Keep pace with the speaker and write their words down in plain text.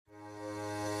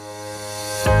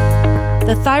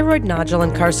The Thyroid Nodule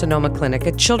and Carcinoma Clinic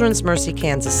at Children's Mercy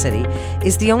Kansas City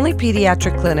is the only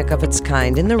pediatric clinic of its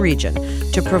kind in the region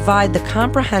to provide the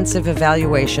comprehensive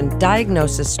evaluation,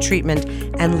 diagnosis, treatment,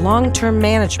 and long-term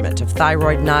management of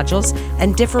thyroid nodules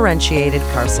and differentiated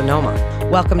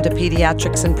carcinoma. Welcome to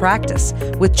Pediatrics in Practice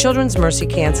with Children's Mercy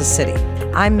Kansas City.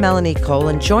 I'm Melanie Cole,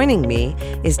 and joining me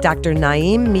is Dr.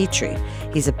 Naeem Mitri.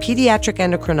 He's a pediatric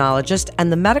endocrinologist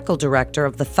and the medical director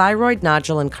of the Thyroid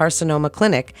Nodule and Carcinoma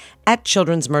Clinic at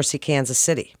Children's Mercy Kansas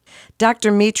City.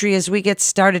 Dr. Mitri, as we get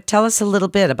started, tell us a little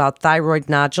bit about thyroid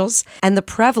nodules and the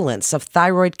prevalence of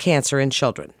thyroid cancer in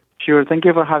children. Sure. Thank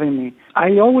you for having me.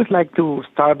 I always like to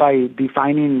start by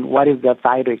defining what is the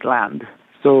thyroid gland.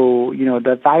 So,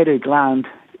 the thyroid gland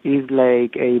is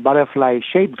like a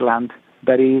butterfly-shaped gland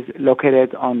that is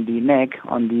located on the neck,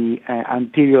 on the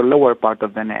anterior lower part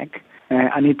of the neck.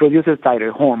 And it produces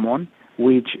thyroid hormone,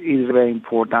 which is very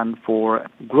important for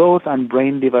growth and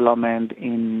brain development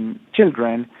in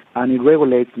children, and it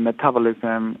regulates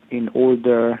metabolism in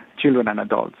older children and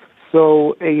adults.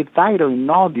 So a thyroid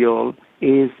nodule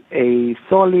is a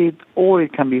solid or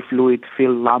it can be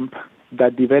fluid-filled lump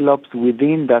that develops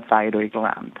within the thyroid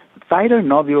gland. Thyroid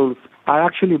nodules are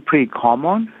actually pretty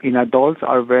common. In adults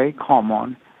are very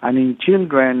common, and in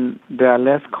children they are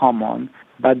less common.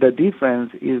 But the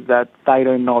difference is that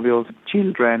thyroid nodules in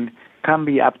children can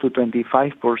be up to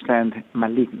 25%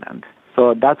 malignant.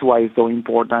 So that's why it's so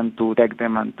important to detect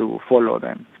them and to follow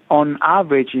them. On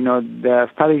average, the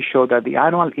studies show that the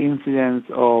annual incidence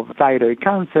of thyroid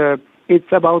cancer, it's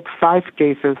about 5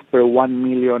 cases per 1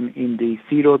 million in the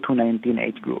 0 to 19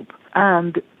 age group.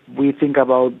 And we think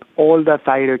about all the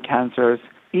thyroid cancers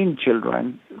in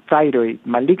children, thyroid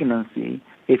malignancy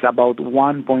is about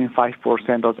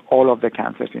 1.5% of all of the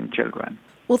cancers in children.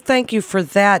 Well, thank you for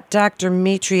that, Dr.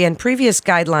 Mitri. And previous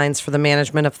guidelines for the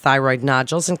management of thyroid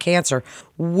nodules and cancer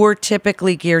were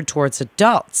typically geared towards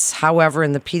adults. However,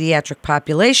 in the pediatric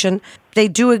population, they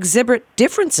do exhibit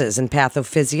differences in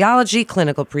pathophysiology,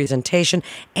 clinical presentation,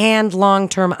 and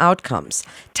long-term outcomes.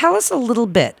 Tell us a little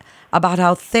bit about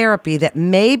how therapy that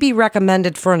may be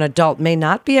recommended for an adult may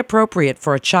not be appropriate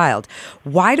for a child.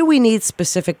 Why do we need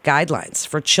specific guidelines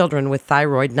for children with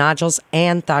thyroid nodules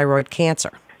and thyroid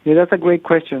cancer? Yeah, that's a great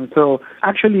question. So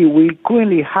actually, we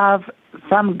currently have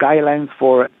some guidelines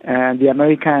for the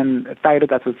American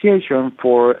Thyroid Association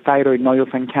for thyroid nodules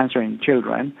and cancer in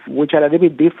children, which are a little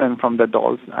bit different from the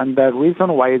adults. And the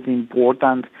reason why it's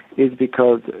important is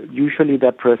because usually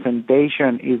the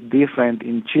presentation is different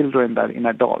in children than in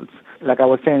adults. Like I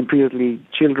was saying previously,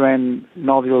 children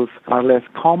nodules are less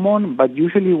common, but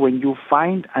usually when you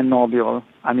find a nodule,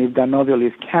 and if the nodule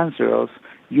is cancerous,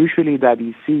 usually the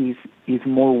disease is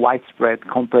more widespread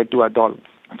compared to adults.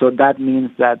 So that means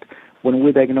that when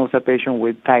we diagnose a patient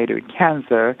with thyroid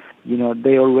cancer,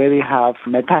 they already have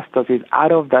metastasis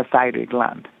out of the thyroid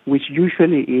gland, which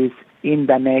usually is in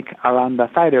the neck around the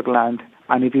thyroid gland.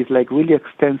 And if it's like really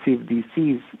extensive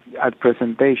disease at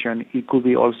presentation, it could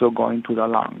be also going to the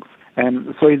lungs.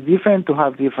 And so it's different to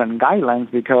have different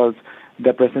guidelines because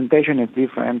the presentation is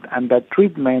different and the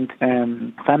treatment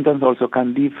sometimes also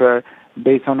can differ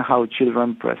based on how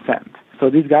children present. So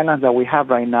these guidelines that we have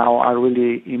right now are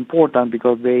really important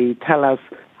because they tell us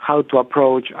how to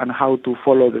approach and how to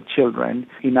follow the children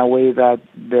in a way that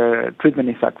the treatment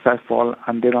is successful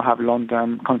and they don't have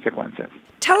long-term consequences.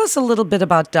 Tell us a little bit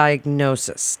about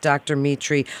diagnosis, Dr.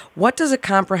 Mitri. What does a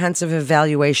comprehensive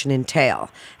evaluation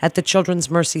entail at the Children's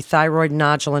Mercy Thyroid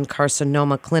Nodule and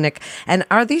Carcinoma Clinic? And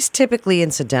are these typically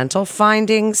incidental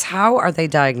findings? How are they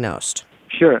diagnosed?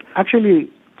 Sure. Actually,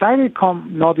 thyroid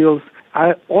nodules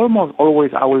are almost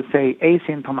always, I would say,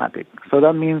 asymptomatic. So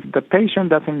that means the patient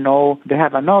doesn't know they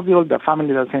have a nodule, the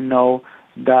family doesn't know,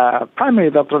 the primary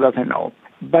doctor doesn't know.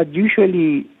 But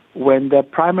usually when the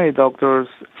primary doctors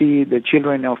see the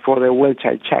children for their well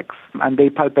child checks and they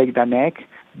palpate the neck,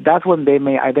 that's when they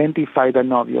may identify the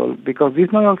nodule because these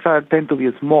nodules tend to be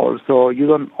small, so you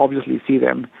don't obviously see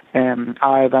them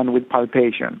other than with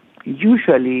palpation.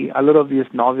 Usually, a lot of these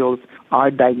nodules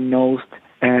are diagnosed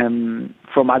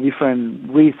from a different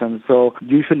reason. So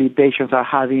usually patients are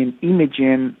having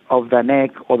imaging of the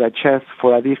neck or the chest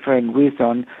for a different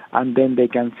reason, and then they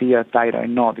can see a thyroid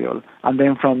nodule. And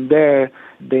then from there,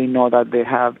 they know that they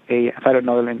have a thyroid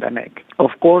nodule in the neck. Of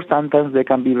course, sometimes they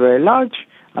can be very large,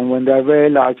 and when they're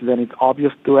very large, then it's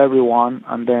obvious to everyone,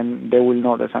 and then they will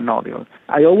know there's a nodule.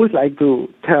 I always like to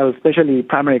tell, especially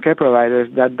primary care providers,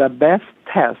 that the best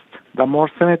test, the more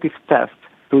sensitive test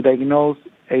to diagnose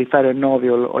a thyroid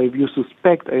nodule or if you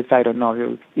suspect a thyroid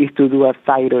nodule is to do a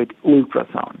thyroid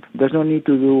ultrasound. There's no need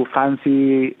to do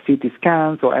fancy CT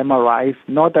scans or MRIs,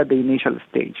 not at the initial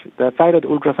stage. The thyroid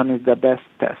ultrasound is the best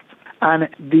test. And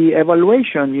the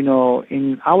evaluation,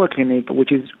 in our clinic,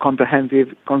 which is comprehensive,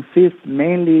 consists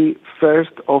mainly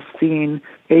first of seeing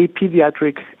a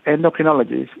pediatric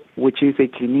endocrinologist, which is a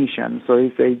clinician. So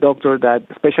it's a doctor that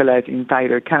specializes in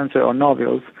thyroid cancer or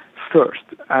nodules first.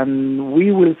 And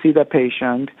we will see the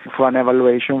patient for an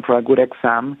evaluation, for a good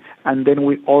exam. And then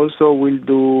we also will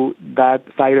do that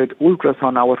thyroid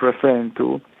ultrasound I was referring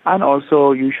to. And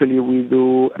also, usually we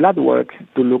do blood work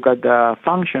to look at the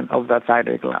function of the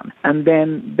thyroid gland. And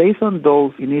then, based on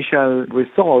those initial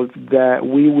results,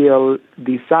 we will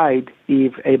decide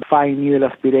if a fine needle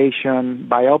aspiration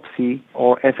biopsy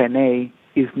or FNA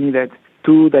is needed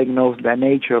to diagnose the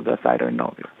nature of the thyroid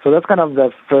nodule. So that's kind of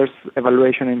the first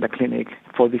evaluation in the clinic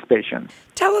for this patient.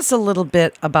 Tell us a little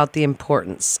bit about the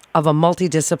importance of a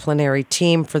multidisciplinary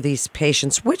team for these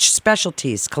patients. Which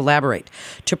specialties collaborate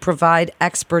to provide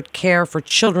expert care for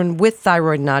children with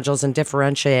thyroid nodules and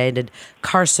differentiated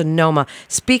carcinoma?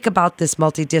 Speak about this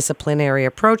multidisciplinary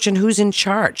approach and who's in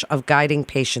charge of guiding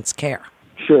patients' care.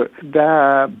 Sure.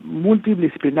 The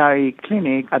multidisciplinary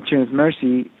clinic at Children's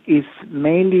Mercy is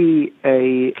mainly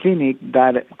a clinic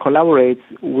that collaborates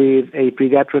with a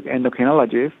pediatric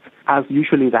endocrinologist as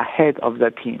usually the head of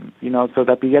the team. So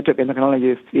the pediatric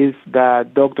endocrinologist is the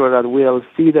doctor that will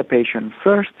see the patient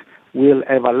first, will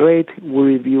evaluate, will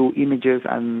review images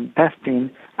and testing,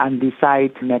 and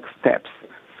decide next steps.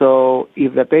 So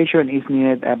if the patient is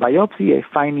needed a biopsy, a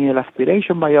fine needle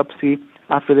aspiration biopsy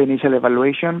after the initial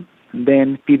evaluation,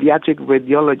 then pediatric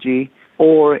radiology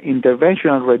or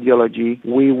interventional radiology,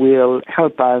 we will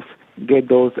help us get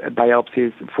those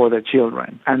biopsies for the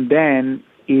children. And then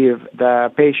if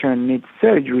the patient needs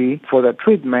surgery for the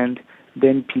treatment,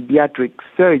 then pediatric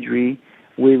surgery,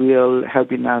 we will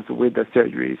helping us with the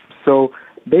surgeries. So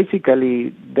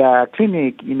basically, the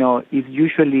clinic, is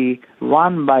usually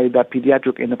run by the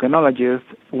pediatric endocrinologist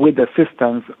with the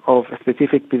assistance of a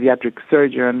specific pediatric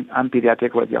surgeon and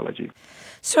pediatric radiology.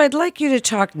 So I'd like you to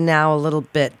talk now a little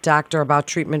bit, Doctor, about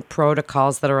treatment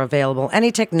protocols that are available.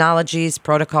 Any technologies,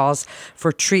 protocols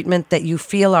for treatment that you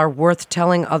feel are worth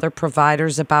telling other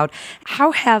providers about?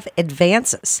 How have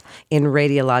advances in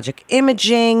radiologic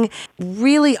imaging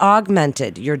really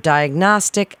augmented your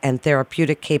diagnostic and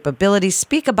therapeutic capabilities?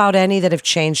 Speak about any that have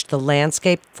changed the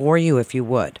landscape for you, if you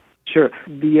would. Sure.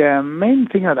 The main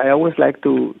thing that I always like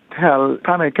to tell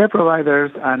primary care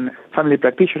providers and family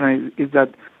practitioners is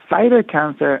that thyroid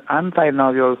cancer and thyroid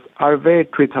nodules are very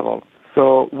treatable.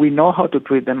 So we know how to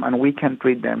treat them and we can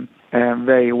treat them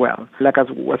very well. Like I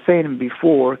was saying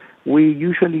before, we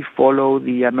usually follow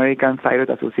the American Thyroid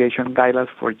Association guidelines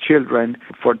for children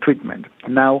for treatment.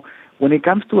 Now, when it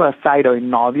comes to a thyroid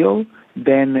nodule,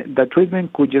 then the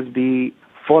treatment could just be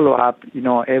follow-up,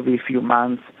 every few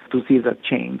months to see the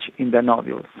change in the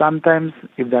nodule. Sometimes,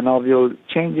 if the nodule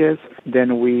changes,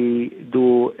 then we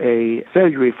do a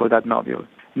surgery for that nodule.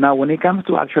 Now, when it comes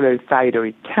to actual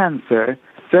thyroid cancer,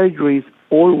 surgery is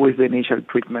always the initial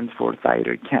treatment for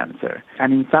thyroid cancer.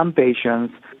 And in some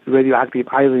patients, radioactive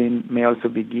iodine may also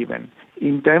be given.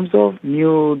 In terms of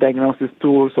new diagnosis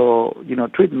tools or,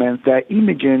 treatments, the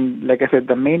imaging, like I said,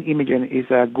 the main imaging is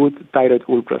a good thyroid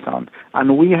ultrasound.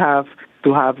 And we have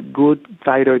to have good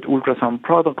thyroid ultrasound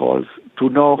protocols to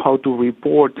know how to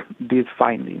report these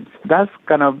findings. That's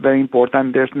kind of very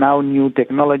important. There's now new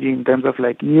technology in terms of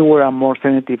newer and more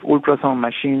sensitive ultrasound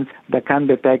machines that can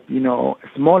detect,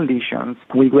 small lesions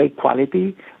with great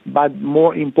quality. But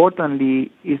more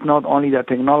importantly, it's not only the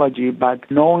technology, but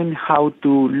knowing how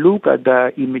to look at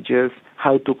the images,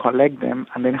 how to collect them,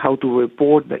 and then how to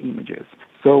report the images.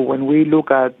 So when we look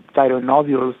at thyroid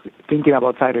nodules, thinking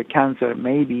about thyroid cancer,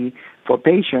 maybe for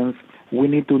patients, we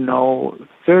need to know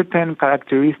certain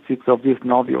characteristics of these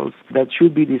nodules that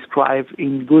should be described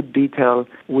in good detail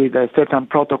with a certain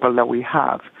protocol that we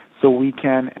have, so we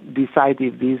can decide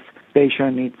if this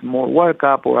patient needs more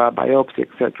workup or a biopsy,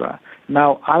 etc.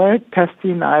 Now, other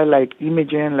testing are like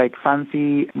imaging, like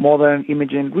fancy modern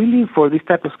imaging. Really, for this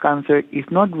type of cancer, is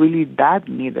not really that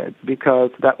needed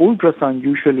because the ultrasound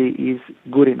usually is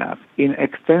good enough. In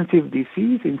extensive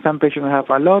disease, in some patients who have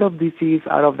a lot of disease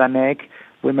out of the neck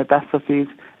with metastases,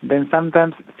 then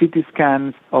sometimes CT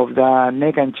scans of the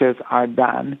neck and chest are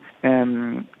done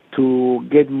to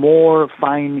get more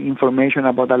fine information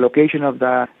about the location of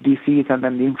the disease and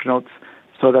then lymph nodes,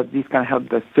 so that this can help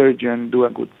the surgeon do a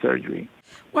good surgery.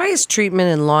 Why is treatment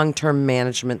and long-term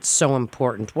management so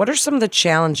important? What are some of the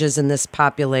challenges in this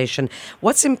population?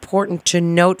 What's important to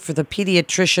note for the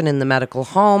pediatrician in the medical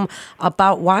home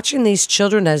about watching these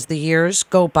children as the years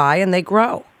go by and they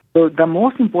grow? So the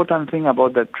most important thing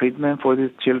about the treatment for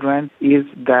these children is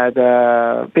that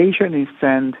the patient is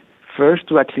sent first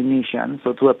to a clinician,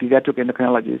 so to a pediatric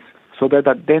endocrinologist, so that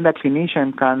then the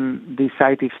clinician can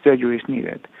decide if surgery is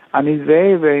needed. And it's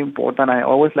very, very important. I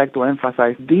always like to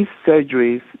emphasize these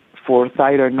surgeries for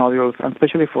thyroid nodules, and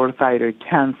especially for thyroid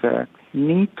cancer,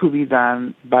 need to be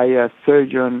done by a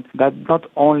surgeon that not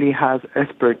only has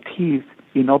expertise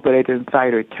in operating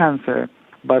thyroid cancer,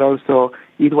 but also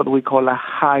is what we call a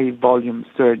high-volume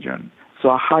surgeon. So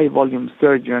a high-volume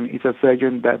surgeon is a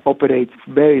surgeon that operates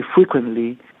very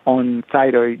frequently on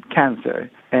thyroid cancer.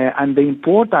 And the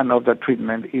importance of the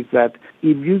treatment is that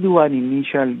if you do an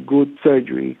initial good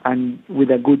surgery and with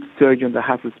a good surgeon that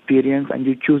has experience and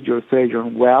you choose your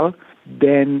surgeon well,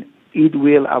 then it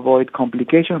will avoid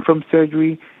complications from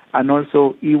surgery, and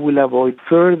also it will avoid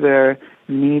further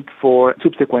need for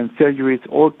subsequent surgeries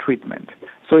or treatment.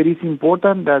 So it is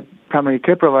important that primary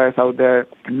care providers out there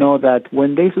know that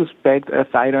when they suspect a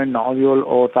thyroid nodule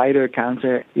or thyroid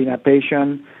cancer in a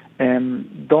patient,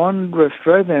 don't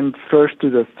refer them first to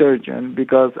the surgeon,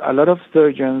 because a lot of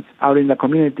surgeons out in the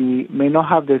community may not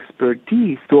have the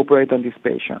expertise to operate on these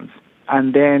patients.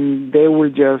 And then they will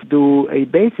just do a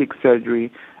basic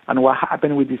surgery. And what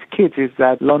happens with these kids is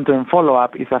that long-term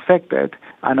follow-up is affected.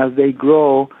 And as they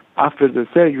grow after the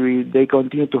surgery, they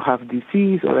continue to have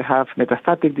disease, or they have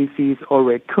metastatic disease or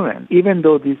recurrent. Even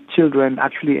though these children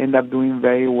actually end up doing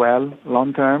very well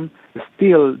long-term,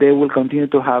 still they will continue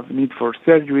to have need for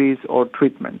surgeries or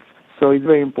treatments. So it's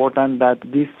very important that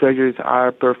these surgeries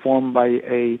are performed by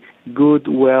a good,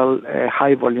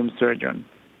 high-volume surgeon.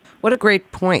 What a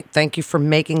great point. Thank you for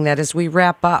making that. As we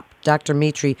wrap up, Dr.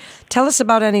 Mitri, tell us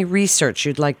about any research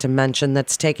you'd like to mention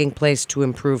that's taking place to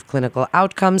improve clinical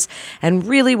outcomes, and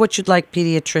really what you'd like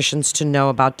pediatricians to know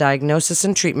about diagnosis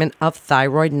and treatment of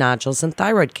thyroid nodules and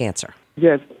thyroid cancer.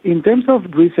 Yes. In terms of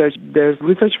research, there's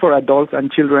research for adults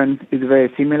and children is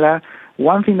very similar.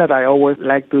 One thing that I always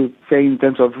like to say in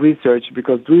terms of research,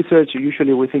 because research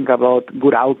usually we think about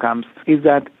good outcomes, is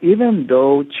that even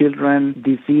though children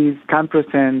disease can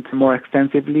present more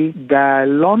extensively, the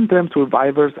long-term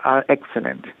survivors are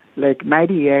excellent, like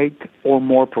 98 or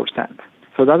more %.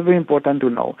 So that's very important to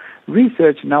know.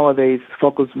 Research nowadays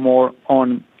focuses more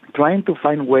on trying to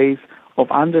find ways of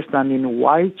understanding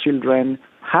why children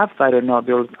have thyroid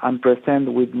nodules and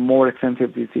present with more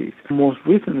extensive disease. Most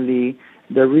recently,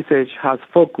 the research has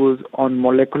focused on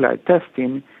molecular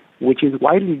testing, which is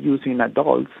widely used in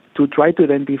adults, to try to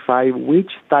identify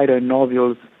which thyroid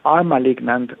nodules are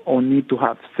malignant or need to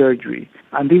have surgery.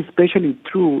 And this is especially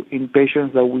true in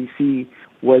patients that we see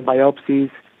where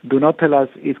biopsies do not tell us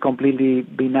it's completely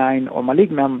benign or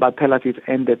malignant, but tell us it's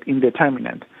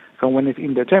indeterminate. So when it's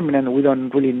indeterminate, we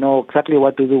don't really know exactly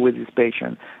what to do with this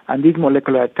patient. And this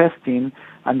molecular testing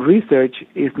and research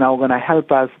is now going to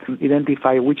help us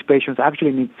identify which patients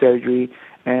actually need surgery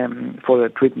for the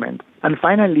treatment. And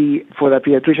finally, for the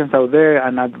pediatricians out there,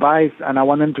 an advice, and I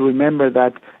want them to remember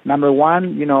that, number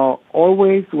one,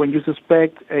 always when you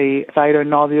suspect a thyroid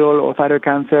nodule or thyroid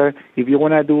cancer, if you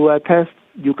want to do a test,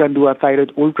 you can do a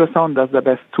thyroid ultrasound. That's the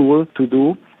best tool to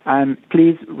do. And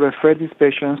please refer these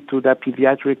patients to the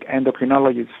pediatric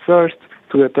endocrinologist first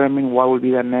to determine what will be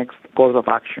the next course of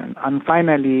action. And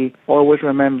finally, always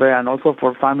remember, and also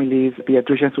for families,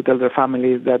 pediatricians to tell their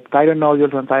families that thyroid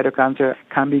nodules and thyroid cancer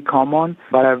can be common,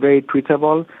 but are very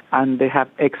treatable, and they have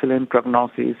excellent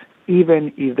prognosis,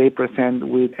 even if they present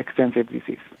with extensive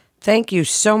disease. Thank you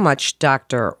so much,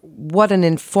 Doctor. What an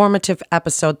informative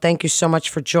episode. Thank you so much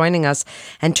for joining us,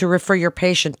 and to refer your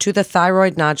patient to the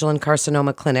Thyroid Nodule and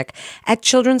Carcinoma Clinic at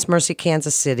Children's Mercy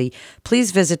Kansas City.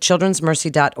 Please visit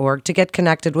childrensmercy.org to get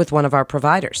connected with one of our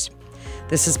providers.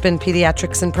 This has been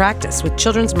Pediatrics in Practice with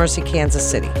Children's Mercy Kansas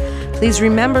City. Please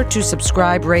remember to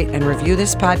subscribe, rate, and review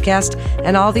this podcast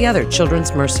and all the other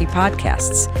Children's Mercy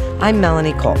podcasts. I'm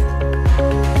Melanie Cole.